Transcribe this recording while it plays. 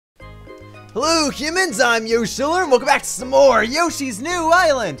Hello humans, I'm Yoshiller and welcome back to some more Yoshi's New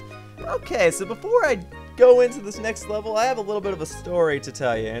Island! Okay, so before I go into this next level, I have a little bit of a story to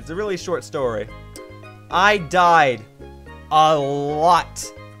tell you, and it's a really short story. I died a lot.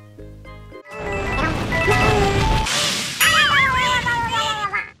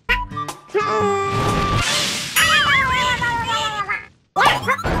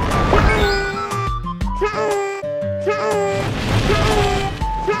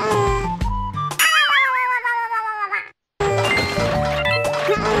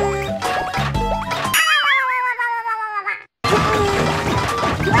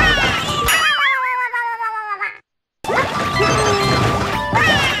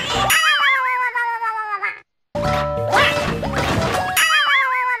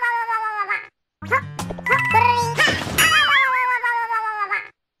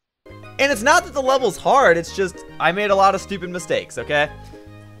 And it's not that the level's hard, it's just I made a lot of stupid mistakes, okay?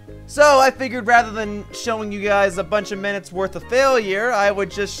 So I figured rather than showing you guys a bunch of minutes worth of failure, I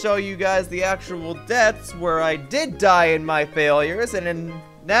would just show you guys the actual deaths where I did die in my failures, and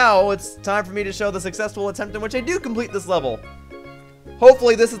now it's time for me to show the successful attempt in which I do complete this level.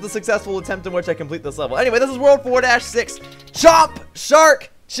 Hopefully this is the successful attempt in which I complete this level. Anyway, this is World 4-6, Chomp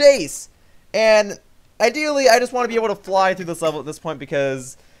Shark Chase! And ideally, I just want to be able to fly through this level at this point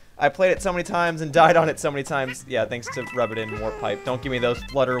because I played it so many times and died on it so many times. Yeah, thanks to Rub It In Warp Pipe. Don't give me those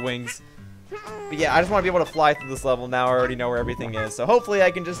flutter wings. But yeah, I just want to be able to fly through this level. Now I already know where everything is. So hopefully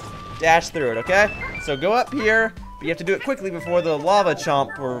I can just dash through it, okay? So go up here, but you have to do it quickly before the lava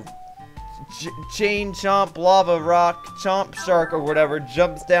chomp or chain chomp, lava rock, chomp shark or whatever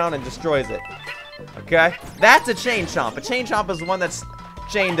jumps down and destroys it. Okay? That's a chain chomp. A chain chomp is the one that's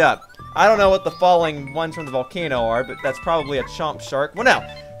chained up. I don't know what the falling ones from the volcano are, but that's probably a chomp shark. Well, no.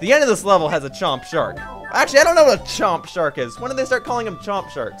 The end of this level has a chomp shark. Actually, I don't know what a chomp shark is. When did they start calling them chomp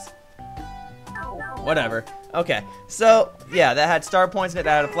sharks? Whatever. Okay, so, yeah, that had star points in it,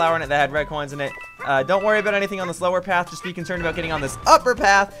 that had a flower in it, that had red coins in it. Don't worry about anything on this lower path, just be concerned about getting on this upper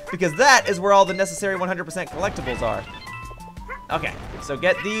path, because that is where all the necessary 100% collectibles are. Okay, so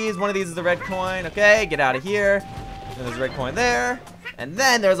get these. One of these is a red coin. Okay, get out of here. And there's a red coin there. And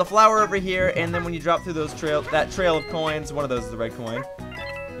then there's a flower over here, and then when you drop through those that trail of coins, one of those is the red coin.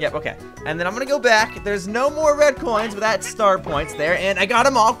 Yep, okay. And then I'm gonna go back. There's no more red coins, but that's star points there, and I got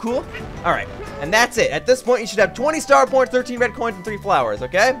them all. Cool. Alright, and that's it. At this point, you should have 20 star points, 13 red coins, and 3 flowers,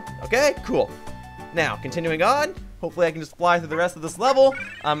 okay? Okay, cool. Now, continuing on, hopefully I can just fly through the rest of this level.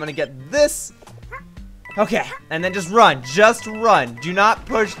 I'm gonna get this. Okay, and then just run. Just run. Do not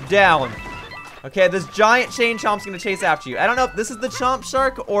push down. Okay, this giant chain chomp's gonna chase after you. I don't know if this is the chomp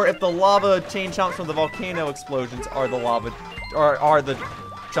shark or if the lava chain chomps from the volcano explosions are the lava, or are the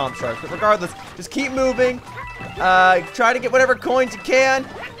chomp sharks. But regardless, just keep moving. Try to get whatever coins you can.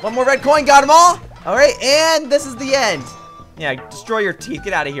 One more red coin, got them all. All right, and this is the end. Yeah, destroy your teeth.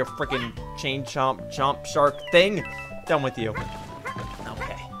 Get out of here, freaking chain chomp shark thing. Done with you.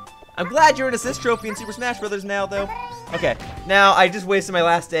 Okay. I'm glad you're an assist trophy in Super Smash Bros. Now, though. Okay, now I just wasted my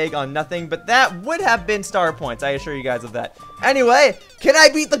last egg on nothing, but that would have been star points. I assure you guys of that. Anyway, can I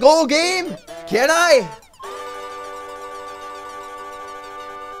beat the goal game? Can I?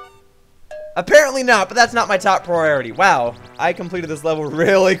 Apparently not, but that's not my top priority. Wow, I completed this level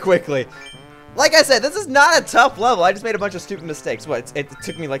really quickly. Like I said, this is not a tough level. I just made a bunch of stupid mistakes. What, it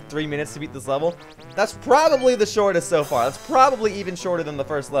took me like 3 minutes to beat this level? That's probably the shortest so far. That's probably even shorter than the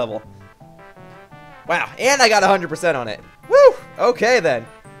first level. Wow, and I got 100% on it. Woo! Okay then.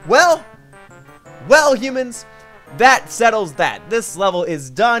 Well, humans, that settles that. This level is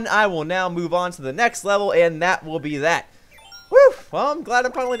done. I will now move on to the next level, and that will be that. Woo! Well, I'm glad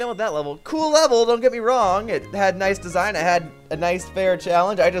I'm finally done with that level. Cool level, don't get me wrong. It had nice design. It had a nice, fair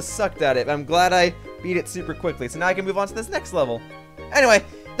challenge. I just sucked at it. I'm glad I beat it super quickly. So now I can move on to this next level. Anyway,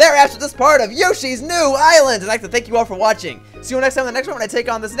 there wraps up this part of Yoshi's New Island. I'd like to thank you all for watching. See you next time on the next one when I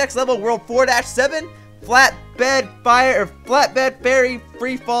take on this next level, World 4-7, Flatbed Fairy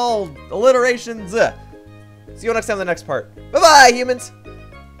Freefall Alliterations. See you next time on the next part. Bye-bye, humans.